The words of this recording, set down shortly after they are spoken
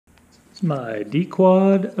It's my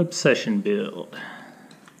Dquad Obsession build.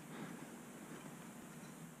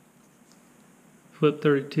 Flip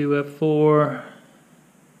 32 f4.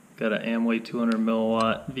 Got an Amway 200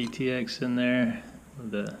 milliwatt VTX in there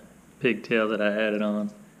with the pigtail that I added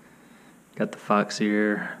on. Got the Fox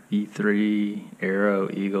Ear V3 Arrow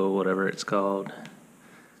Eagle, whatever it's called,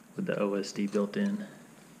 with the OSD built in.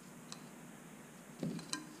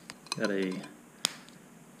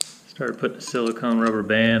 Started putting a silicone rubber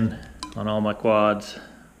band on all my quads,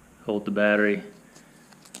 hold the battery,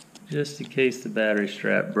 just in case the battery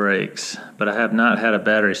strap breaks. But I have not had a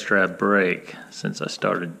battery strap break since I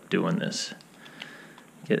started doing this.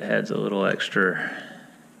 It adds a little extra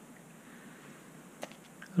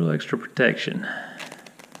protection.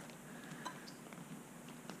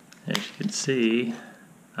 As you can see,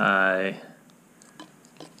 I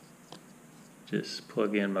just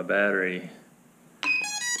plug in my battery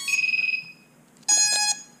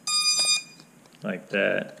like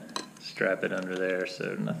that, strap it under there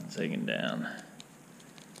so nothing's hanging down.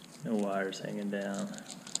 No wires hanging down.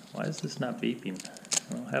 Why is this not beeping?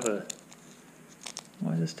 I don't have a...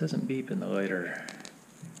 Why this doesn't beep in the later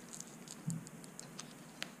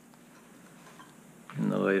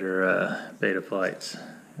beta flights.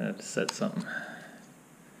 I have to set something.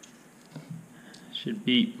 Should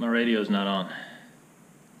beep. My radio's not on.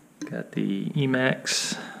 Got the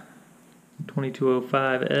Emax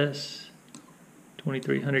 2205S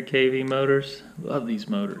 2300 kV motors. Love these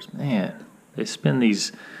motors, man. They spin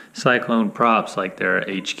these Cyclone props like they're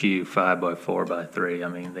HQ 5x4x3. I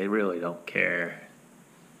mean, they really don't care.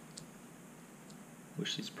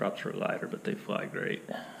 Wish these props were lighter, but they fly great.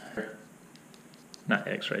 Not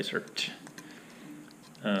X-Racer.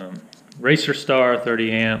 Racer Star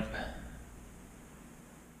 30 amp.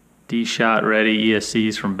 D-Shot ready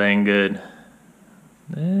ESCs from Banggood.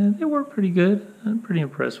 They work pretty good. I'm pretty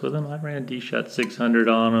impressed with them. I ran D-Shot 600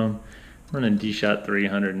 on them. I'm running D-Shot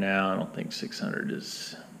 300 now. I don't think 600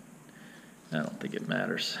 is... I don't think it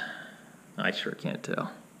matters. I sure can't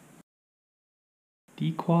tell.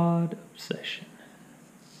 Dquad Obsession.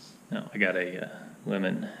 No, I got a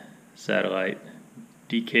Lemon satellite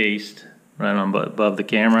decased right on above the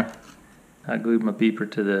camera. I glued my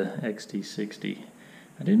beeper to the XT60.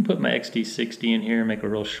 I didn't put my XT60 in here, make a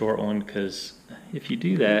real short one, because if you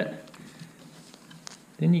do that,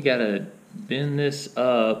 then you gotta bend this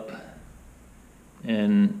up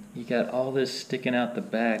and you got all this sticking out the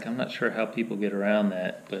back. I'm not sure how people get around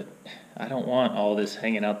that, but I don't want all this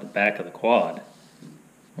hanging out the back of the quad.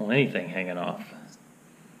 I don't want anything hanging off.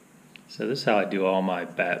 So this is how I do all my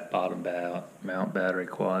bottom mount battery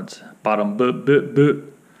quads. Bottom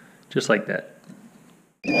boop, just like that.